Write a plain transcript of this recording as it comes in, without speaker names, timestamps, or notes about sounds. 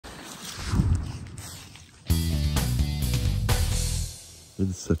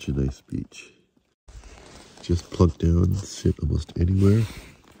And such a nice beach. Just plunk down, sit almost anywhere,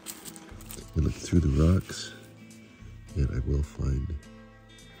 and look through the rocks, and I will find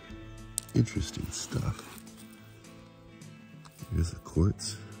interesting stuff. Here's the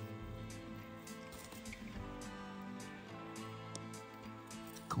quartz.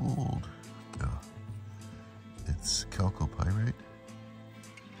 Gold. No, it's chalcopyrite.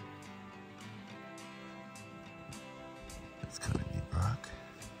 That's kind of neat rock.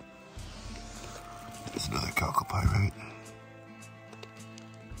 There's another chalcopyrite.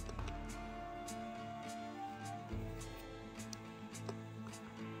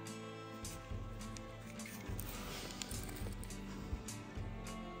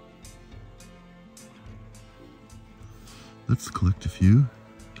 Let's collect a few.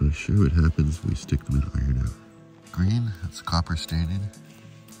 I'll show you what happens when we stick them in iron ore. Green, that's copper staining.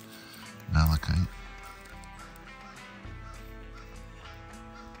 Malachite.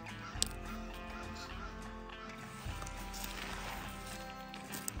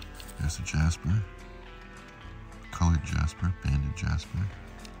 There's a jasper. Colored jasper, banded jasper.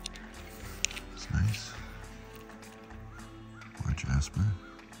 It's nice. More jasper.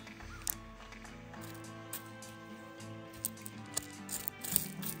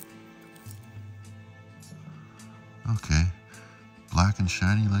 Okay, black and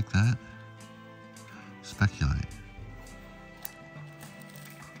shiny like that. Speculate.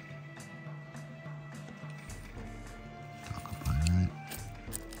 Chalcopyrite.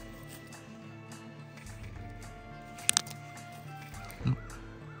 Nope.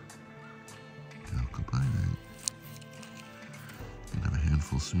 Chalcopyrite. Gonna have a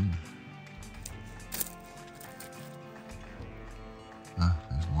handful soon. Ah,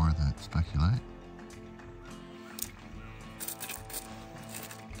 there's more of that speculite.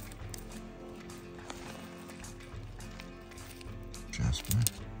 Jasper.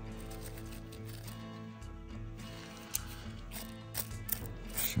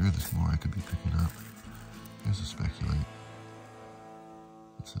 Sure, there's more I could be picking up. Here's a speculate.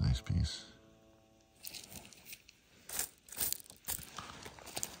 That's a nice piece.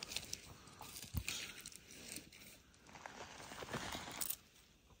 Oops.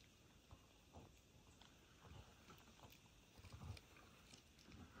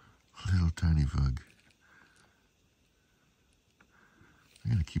 Little tiny bug.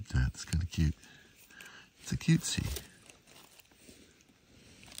 I'm gonna keep that, it's kind of cute. It's a cutesy.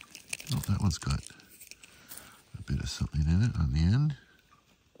 Oh, that one's got a bit of something in it on the end.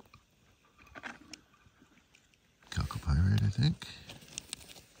 Chalcopyrite, I think.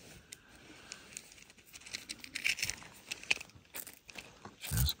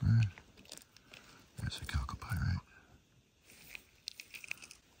 Jasper. There's a chalcopyrite.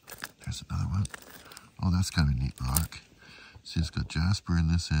 There's another one. Oh, that's kind of a neat rock. See, it's got jasper in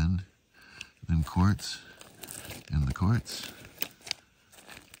this end, then quartz in the quartz,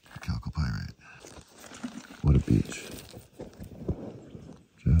 chalcopyrite. What a beach.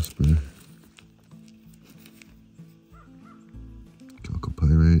 Jasper,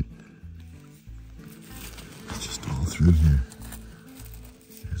 chalcopyrite. It's just all through here.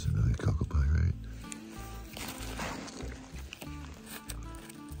 There's another chalcopyrite.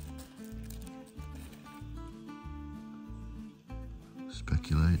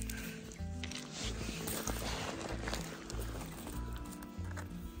 Speculate.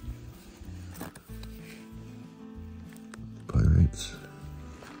 Pyrites.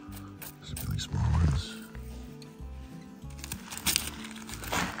 Some really small ones.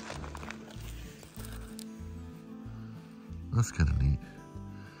 That's kind of neat.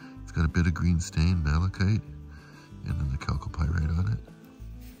 It's got a bit of green stain, malachite, and then the chalcopyrite on it.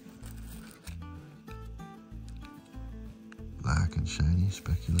 Black and shiny,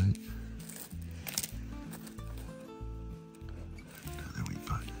 speculate. Another wheat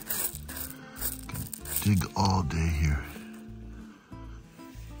bug. Can dig all day here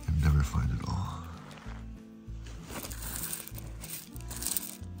and never find it all.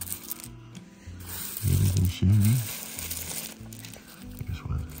 Anything shiny? Here's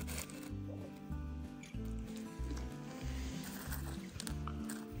one.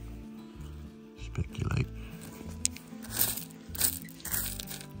 Speculate.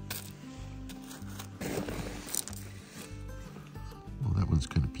 Well, that one's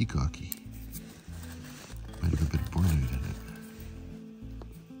kind of peacocky. Might have a bit of bornite in it.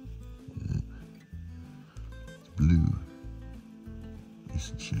 Yeah. It's blue. Nice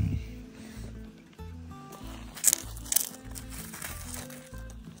and shiny.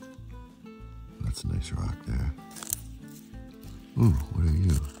 That's a nice rock there. Ooh, what are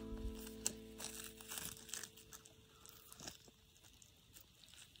you?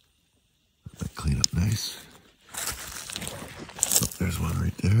 nice. Oh, there's one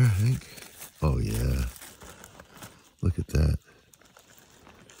right there, I think. Oh yeah. Look at that.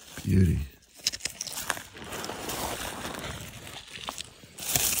 Beauty.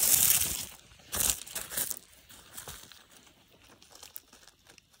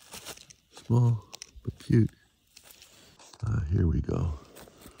 Small, but cute. Here we go.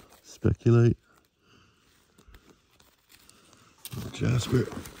 Speculate. Jasper.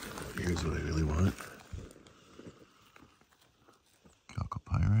 Here's what I really want.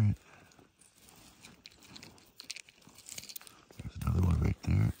 Chalcopyrite. There's another one right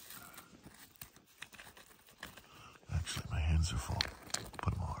there. Actually, my hands are full.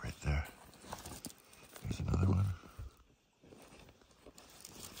 Put them all right there. There's another one.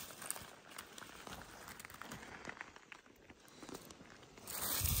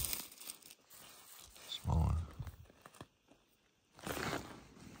 Small one.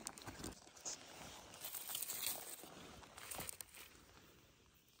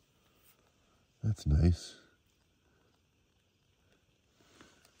 That's nice.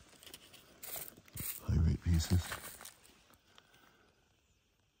 Pyrite pieces.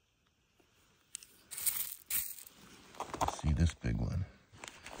 See this big one.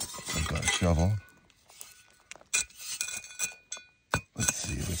 I've got a shovel. Let's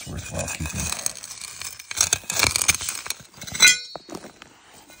see if it's worthwhile keeping.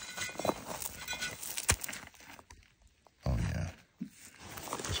 Oh yeah.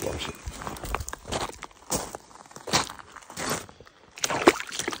 Just watch it.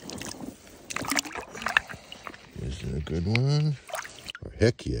 Is there a good one? Oh,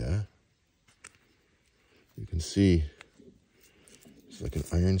 heck yeah. You can see it's like an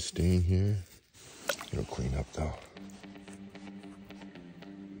iron stain here. It'll clean up though.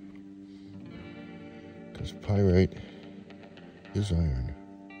 Because pyrite is iron.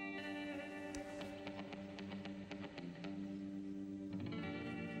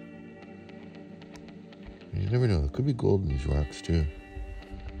 And you never know, there could be gold in these rocks too.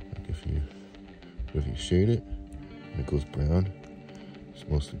 Like if you shade it and it goes brown, it's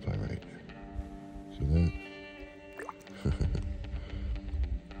mostly pyrite. See that?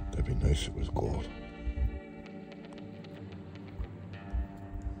 That'd be nice if it was gold.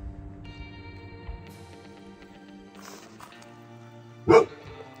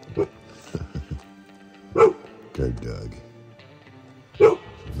 Guard dog.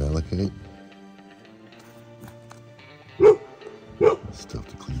 Malachite. Stuff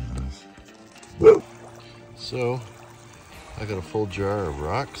to clean those. So, I got a full jar of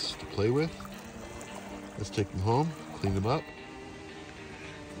rocks to play with. Let's take them home, clean them up.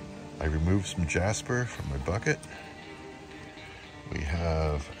 I removed some jasper from my bucket. We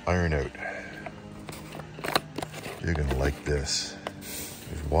have iron out. You're gonna like this.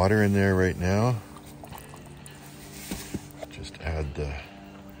 There's water in there right now. Just add the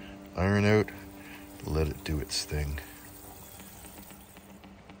iron out, let it do its thing.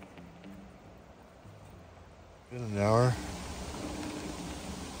 In an hour.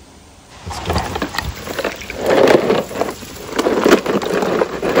 Let's go.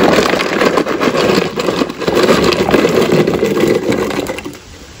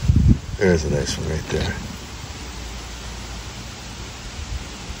 There's a nice one right there.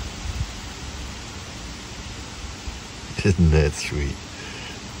 Isn't that sweet?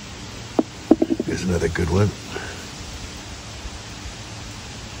 Here's another good one.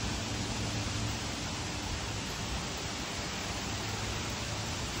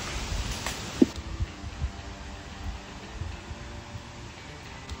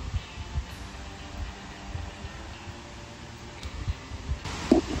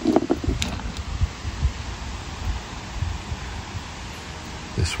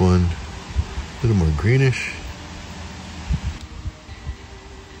 This one, a little more greenish.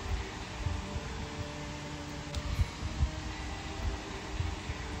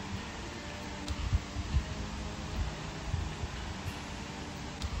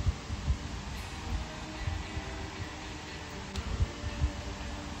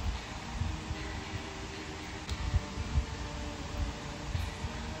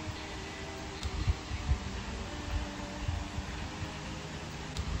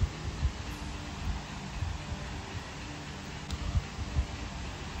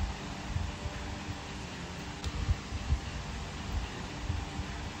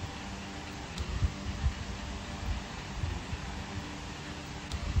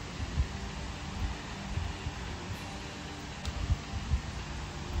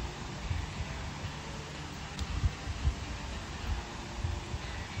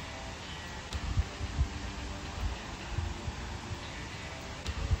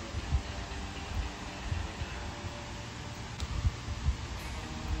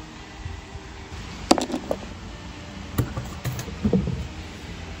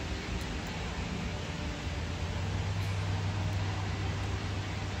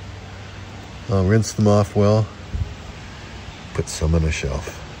 I'll rinse them off well, put some on a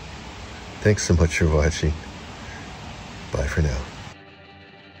shelf. Thanks so much for watching. Bye for now.